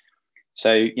tinnitus.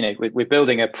 So, we're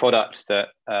building a product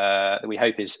that we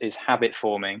hope is habit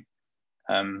forming,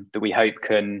 that we hope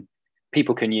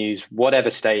people can use whatever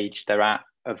stage they're at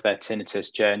of their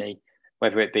tinnitus journey,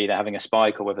 whether it be they're having a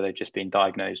spike or whether they've just been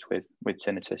diagnosed with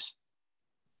tinnitus.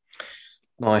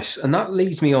 Nice. And that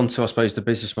leads me on to, I suppose, the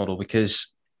business model,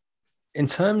 because in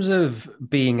terms of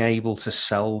being able to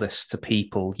sell this to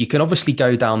people, you can obviously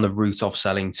go down the route of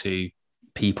selling to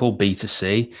people,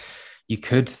 B2C. You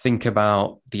could think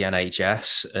about the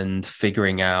NHS and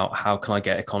figuring out how can I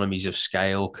get economies of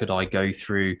scale? Could I go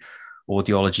through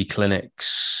audiology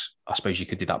clinics? I suppose you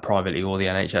could do that privately or the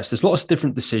NHS. There's lots of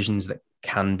different decisions that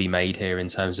can be made here in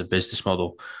terms of business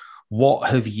model. What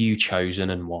have you chosen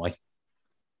and why?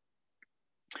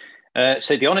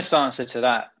 So the honest answer to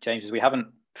that, James, is we haven't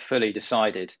fully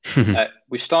decided.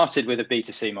 We started with a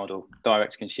B2C model,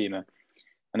 direct to consumer.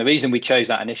 And the reason we chose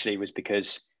that initially was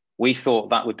because we thought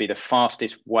that would be the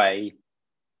fastest way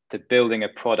to building a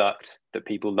product that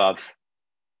people love.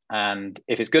 And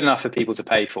if it's good enough for people to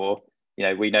pay for,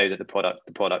 we know that the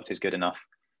product is good enough.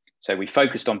 So we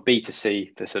focused on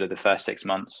B2C for sort of the first 6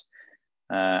 months.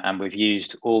 And we've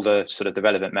used all the sort of the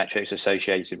relevant metrics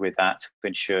associated with that to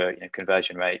ensure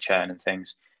conversion rate, churn and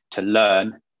things, to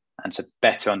learn and to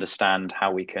better understand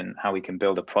how we can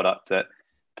build a product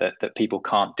that people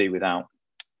can't do without.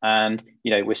 And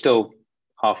we're still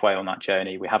halfway on that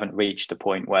journey. We haven't reached the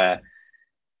point where,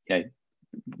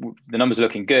 the numbers are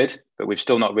looking good, but we've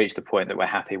still not reached the point that we're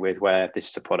happy with, where this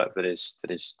is a product that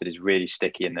is really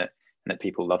sticky and that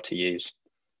people love to use.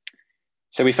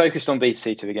 So we focused on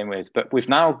B2C to begin with, but we've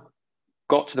now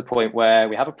got to the point where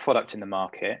we have a product in the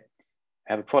market,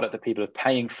 we have a product that people are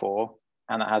paying for,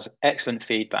 and that has excellent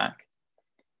feedback.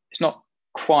 It's not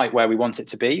quite where we want it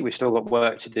to be. We've still got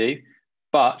work to do,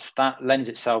 but that lends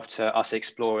itself to us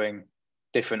exploring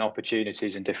different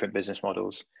opportunities and different business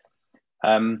models.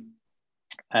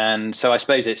 And so I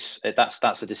suppose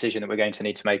that's a decision that we're going to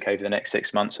need to make over the next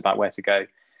 6 months about where to go.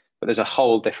 But there's a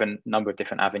whole different number of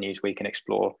different avenues we can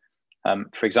explore.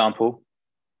 For example,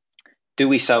 do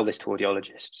we sell this to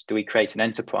audiologists? Do we create an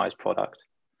enterprise product?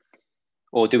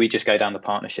 Or do we just go down the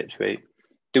partnerships route?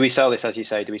 Do we sell this, as you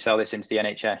say, do we sell this into the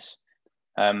NHS?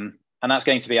 And that's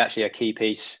going to be actually a key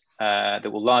piece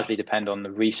that will largely depend on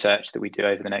the research that we do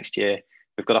over the next year.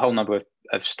 We've got a whole number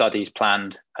of studies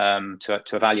planned to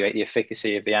evaluate the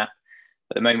efficacy of the app.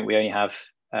 At the moment, we only have,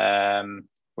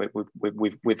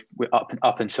 we've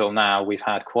up until now, we've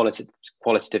had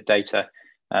qualitative data,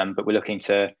 but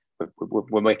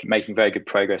we're making very good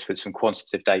progress with some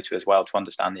quantitative data as well to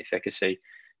understand the efficacy.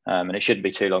 And it shouldn't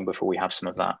be too long before we have some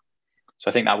of that. So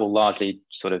I think that will largely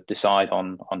sort of decide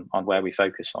on where we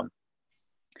focus on.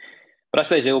 But I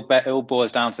suppose it all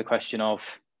boils down to the question of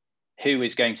who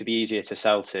is going to be easier to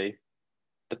sell to,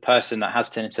 the person that has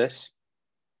tinnitus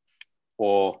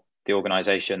or the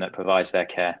organization that provides their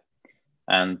care.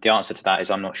 And the answer to that is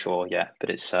I'm not sure yet, but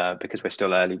it's because we're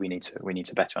still early, we need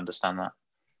to better understand that.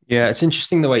 Yeah, it's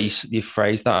interesting the way you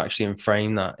phrase that actually and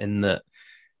frame that, in that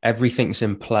everything's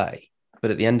in play.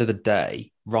 But at the end of the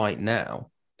day, right now,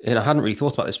 and I hadn't really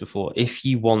thought about this before, if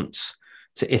you want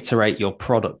to iterate your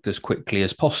product as quickly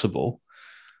as possible,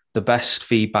 the best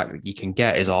feedback that you can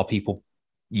get is, are people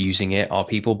using it? Are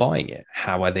people buying it?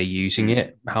 How are they using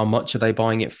it? How much are they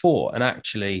buying it for? And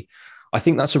actually, I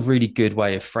think that's a really good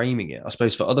way of framing it. I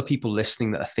suppose for other people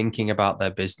listening that are thinking about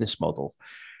their business model,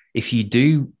 if you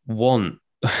do want,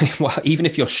 well, even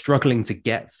if you're struggling to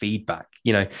get feedback,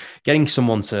 getting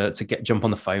someone to jump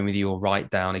on the phone with you or write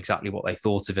down exactly what they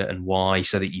thought of it and why,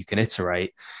 so that you can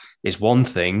iterate, is one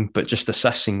thing. But just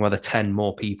assessing whether 10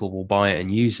 more people will buy it and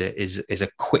use it is a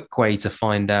quick way to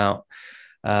find out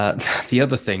the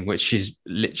other thing, which is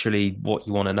literally what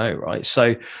you want to know, right?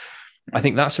 So I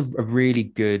think that's a really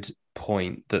good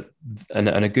point, and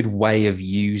a good way of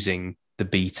using the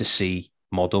B2C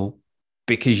model,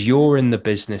 because you're in the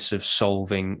business of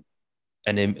solving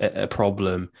a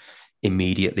problem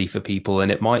immediately for people.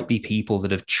 And it might be people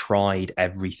that have tried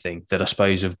everything, that I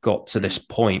suppose have got to this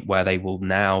point where they will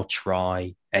now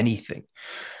try anything.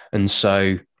 And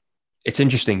so it's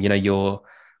interesting, you're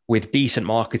with decent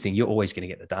marketing, you're always going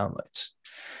to get the downloads.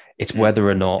 It's whether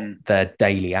or not they're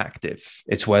daily active.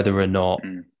 It's whether or not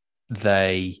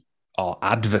they are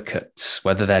advocates,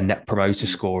 whether their net promoter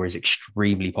score is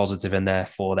extremely positive and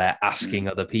therefore they're asking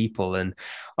other people. And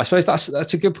I suppose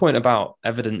that's a good point about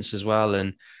evidence as well,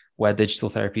 and where digital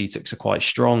therapeutics are quite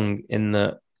strong, in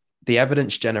that the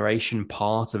evidence generation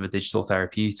part of a digital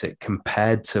therapeutic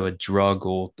compared to a drug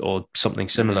or something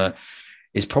similar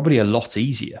is probably a lot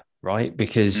easier, right?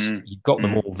 Because you've got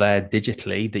them all there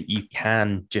digitally that you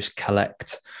can just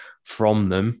collect from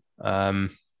them,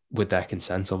 with their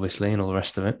consent, obviously, and all the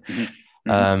rest of it.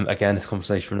 Again, it's a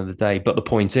conversation for another day. But the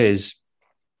point is,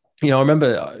 I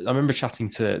remember chatting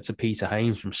to Peter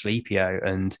Hames from Sleepio,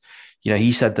 and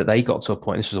he said that they got to a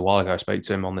point. This was a while ago. I spoke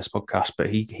to him on this podcast,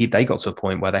 but they got to a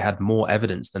point where they had more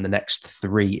evidence than the next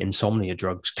 3 insomnia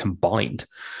drugs combined,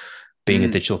 being a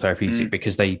digital therapeutic,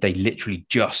 because they literally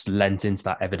just lent into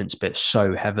that evidence bit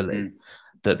so heavily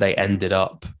that they ended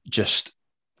up just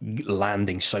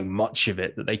landing so much of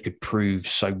it that they could prove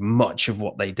so much of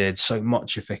what they did, so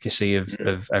much efficacy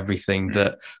of everything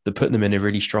that put them in a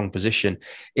really strong position.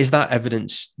 Is that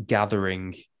evidence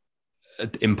gathering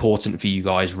important for you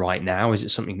guys right now? Is it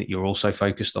something that you're also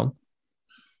focused on?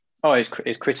 Oh, it's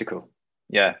critical.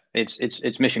 Yeah,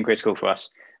 it's mission critical for us.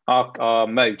 Our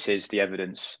moat is the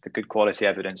evidence, the good quality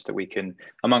evidence that we can,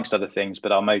 amongst other things,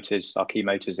 but our key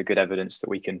moat is the good evidence that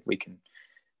we can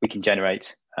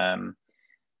generate.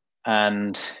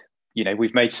 And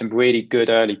we've made some really good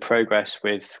early progress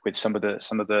with some of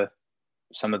the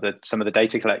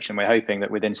data collection. We're hoping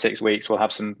that within 6 weeks we'll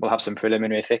have some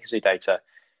preliminary efficacy data.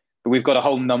 But we've got a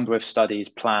whole number of studies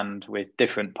planned with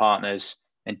different partners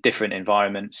in different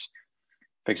environments.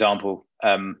 For example,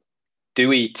 do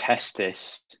we test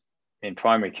this in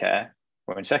primary care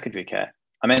or in secondary care?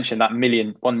 I mentioned that 1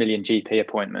 million GP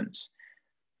appointments.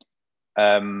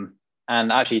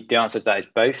 And actually, the answer to that is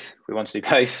both. We want to do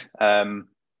both.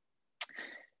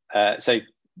 So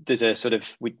there's a sort of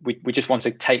we just want to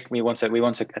attack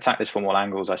this from all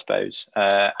angles, I suppose,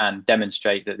 and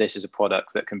demonstrate that this is a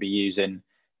product that can be used in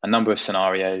a number of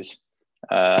scenarios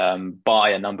by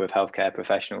a number of healthcare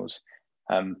professionals.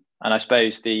 And I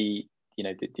suppose the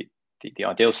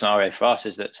ideal scenario for us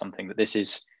is that this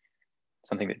is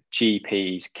something that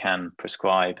GPs can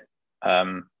prescribe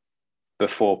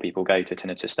before people go to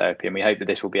tinnitus therapy. And we hope that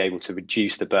this will be able to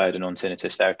reduce the burden on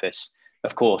tinnitus therapists.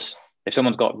 Of course, if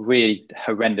someone's got really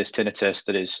horrendous tinnitus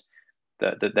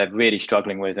that they're really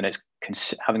struggling with, and it's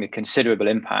having a considerable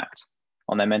impact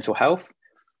on their mental health,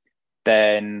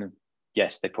 then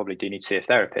yes, they probably do need to see a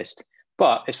therapist.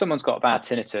 But if someone's got bad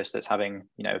tinnitus that's having,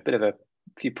 a bit of a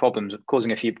few problems, causing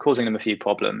them a few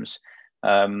problems,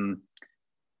 and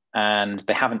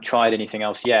they haven't tried anything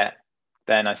else yet,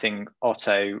 then I think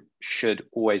Oto should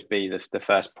always be the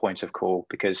first point of call,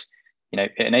 because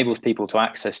it enables people to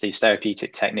access these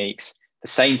therapeutic techniques, the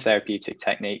same therapeutic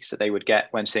techniques that they would get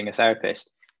when seeing a therapist.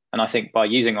 And I think by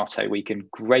using Oto, we can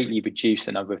greatly reduce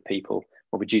the number of people,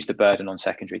 or reduce the burden on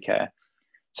secondary care.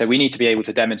 So we need to be able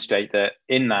to demonstrate that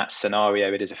in that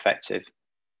scenario, it is effective.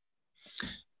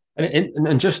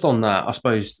 And just on that, I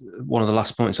suppose one of the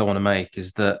last points I want to make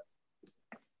is that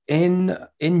in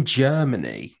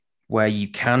Germany, where you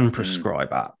can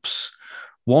prescribe apps,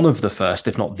 one of the first,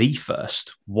 if not the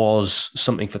first, was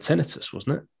something for tinnitus,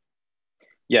 wasn't it?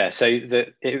 Yeah, so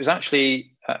it was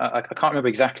actually, I can't remember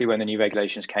exactly when the new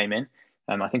regulations came in.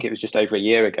 I think it was just over a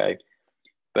year ago.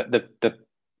 But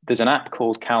there's an app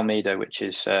called Calmeda, which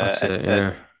is it's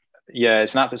an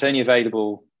app that's only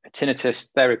available, a tinnitus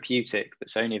therapeutic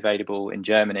that's only available in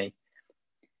Germany.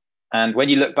 And when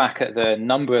you look back at the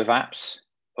number of apps,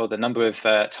 or the number of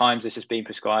times this has been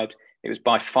prescribed, it was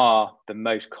by far the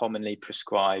most commonly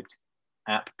prescribed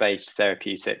app-based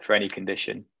therapeutic for any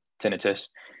condition, tinnitus.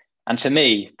 And to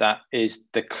me, that is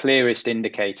the clearest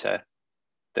indicator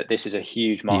that this is a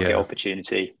huge market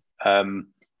opportunity. One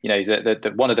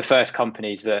of the first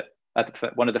companies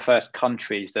one of the first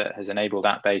countries that has enabled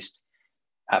app-based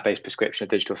prescription of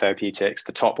digital therapeutics,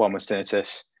 the top one was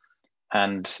tinnitus.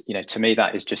 And, to me,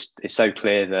 that is it's so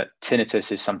clear that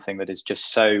tinnitus is something that is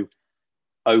just so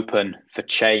open for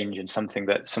change, and something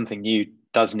new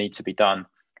does need to be done.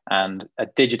 And a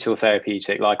digital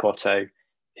therapeutic like Oto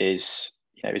is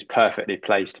perfectly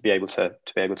placed to be able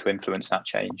to influence that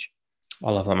change.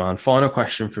 I love that, man. Final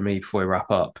question for me before we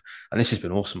wrap up. And this has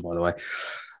been awesome, by the way.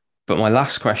 But my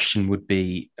last question would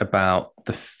be about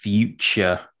the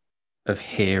future of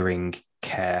hearing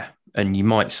care. And you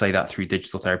might say that through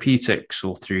digital therapeutics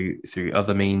or through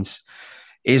other means.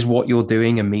 Is what you're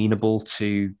doing amenable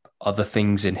to other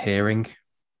things in hearing?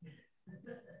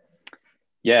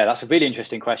 Yeah, that's a really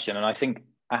interesting question. And I think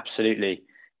absolutely.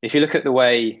 If you look at the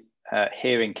way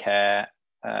hearing care,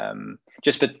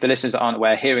 just for the listeners that aren't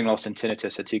aware, hearing loss and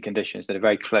tinnitus are two conditions that are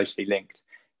very closely linked.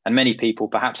 And many people,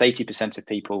 perhaps 80% of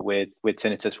people with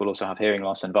tinnitus, will also have hearing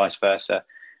loss, and vice versa.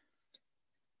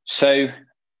 So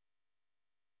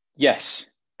yes,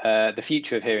 the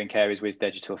future of hearing care is with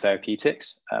digital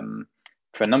therapeutics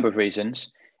for a number of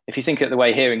reasons. If you think of the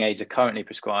way hearing aids are currently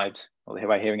prescribed, or the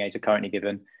way hearing aids are currently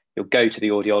given, you'll go to the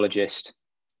audiologist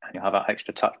and you'll have that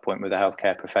extra touch point with a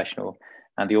healthcare professional,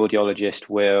 and the audiologist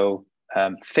will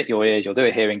fit your ears, you'll do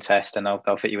a hearing test, and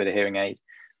they'll fit you with a hearing aid.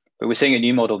 But we're seeing a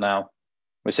new model now.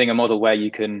 We're seeing a model where you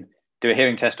can do a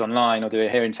hearing test online or do a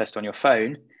hearing test on your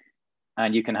phone,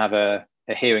 and you can have a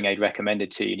hearing aid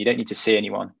recommended to you, and you don't need to see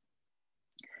anyone.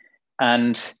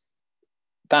 And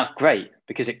that's great,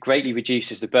 because it greatly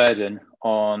reduces the burden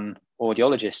on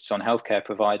audiologists, on healthcare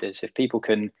providers. If people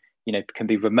can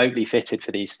be remotely fitted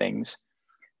for these things,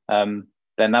 then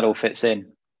that all fits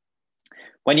in.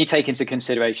 When you take into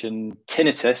consideration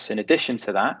tinnitus in addition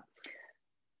to that,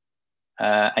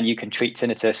 and you can treat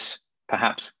tinnitus,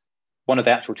 perhaps one of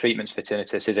the actual treatments for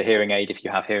tinnitus is a hearing aid if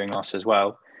you have hearing loss as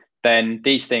well, then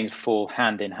these things fall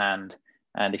hand in hand.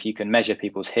 And if you can measure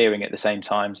people's hearing at the same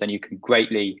time, then you can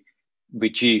greatly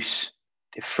reduce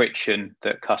the friction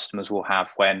that customers will have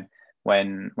when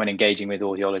engaging with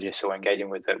audiologists or engaging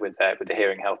with the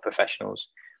hearing health professionals.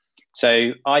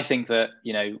 So I think that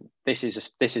this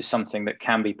is something that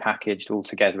can be packaged all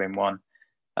together in one.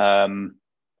 A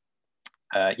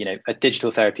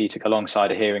digital therapeutic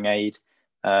alongside a hearing aid,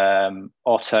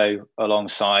 Oto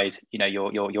alongside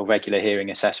your regular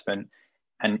hearing assessment.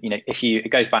 And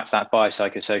it goes back to that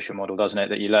biopsychosocial model, doesn't it,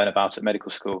 that you learn about at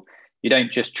medical school. You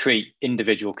don't just treat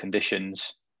individual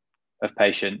conditions of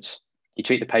patients, you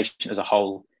treat the patient as a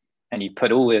whole, and you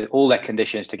put all their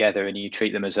conditions together, and you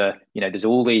treat them as there's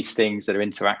all these things that are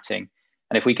interacting.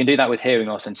 And if we can do that with hearing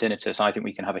loss and tinnitus, I think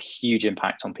we can have a huge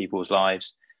impact on people's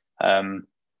lives.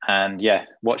 And yeah,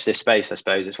 watch this space. I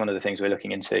suppose it's one of the things we're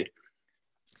looking into.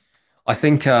 I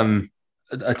think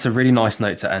it's a really nice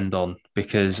note to end on,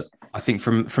 because I think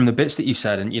from the bits that you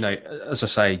said, and as I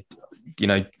say,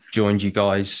 joined you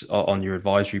guys on your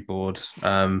advisory board,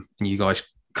 and you guys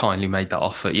kindly made that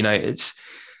offer.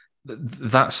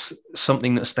 That's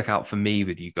something that stuck out for me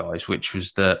with you guys, which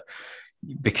was that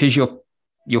because you're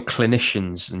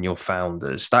clinicians and your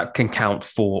founders, that can count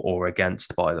for or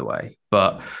against, by the way,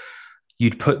 but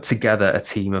you'd put together a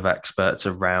team of experts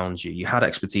around you. You had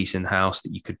expertise in-house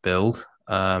that you could build.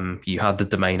 You had the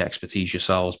domain expertise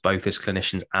yourselves, both as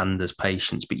clinicians and as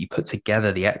patients, but you put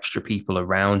together the extra people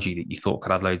around you that you thought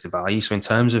could add loads of value. So in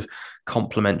terms of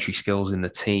complementary skills in the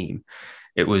team,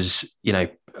 it was, an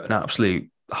absolute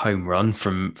home run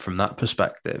from that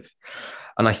perspective.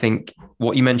 And I think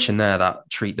what you mentioned there, that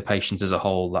treat the patient as a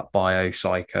whole, that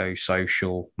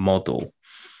biopsychosocial model,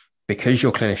 because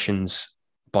you're clinicians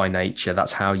by nature,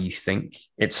 that's how you think.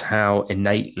 It's how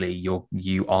innately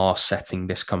you are setting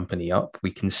this company up.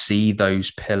 We can see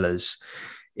those pillars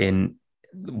in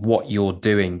what you're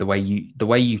doing, the way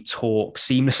you talk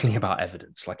seamlessly about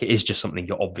evidence. Like, it is just something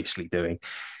you're obviously doing.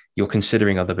 You're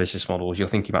considering other business models. You're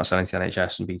thinking about selling to the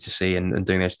NHS and B2C and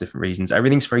doing those different reasons.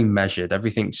 Everything's very measured.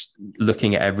 Everything's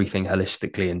looking at everything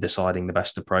holistically and deciding the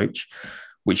best approach,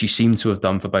 which you seem to have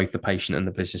done for both the patient and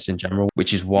the business in general,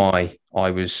 which is why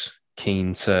I was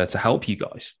keen to help you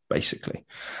guys, basically,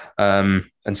 and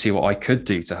see what I could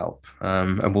do to help.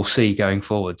 And we'll see going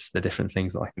forwards the different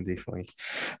things that I can do for you.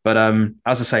 But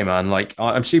as I say, man, like,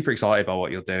 I'm super excited by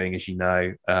what you're doing, as you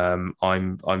know.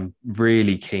 I'm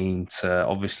really keen to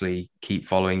obviously keep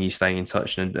following you, staying in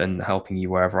touch, and helping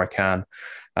you wherever I can.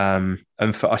 And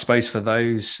I suppose for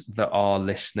those that are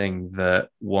listening that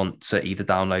want to either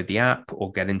download the app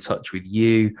or get in touch with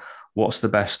you, what's the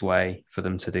best way for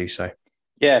them to do so?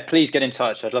 Yeah, please get in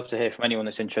touch. I'd love to hear from anyone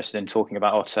that's interested in talking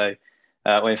about Oto.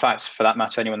 Or in fact, for that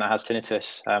matter, anyone that has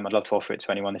tinnitus, I'd love to offer it to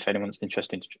anyone if anyone's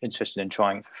interested in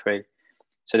trying it for free.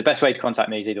 So the best way to contact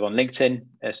me is either on LinkedIn,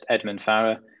 as Edmund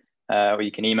Farrar, or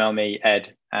you can email me,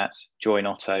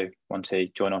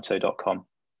 ed@joinoto.com.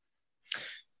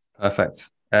 Perfect.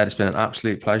 Ed, it's been an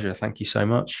absolute pleasure. Thank you so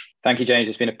much. Thank you, James.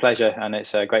 It's been a pleasure, and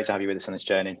it's great to have you with us on this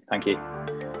journey. Thank you.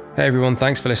 Hey everyone,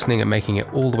 thanks for listening and making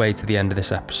it all the way to the end of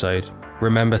this episode.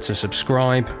 Remember to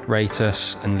subscribe, rate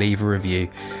us, and leave a review.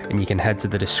 And you can head to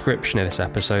the description of this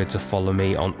episode to follow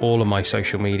me on all of my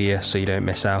social media so you don't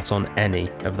miss out on any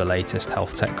of the latest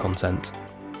health tech content.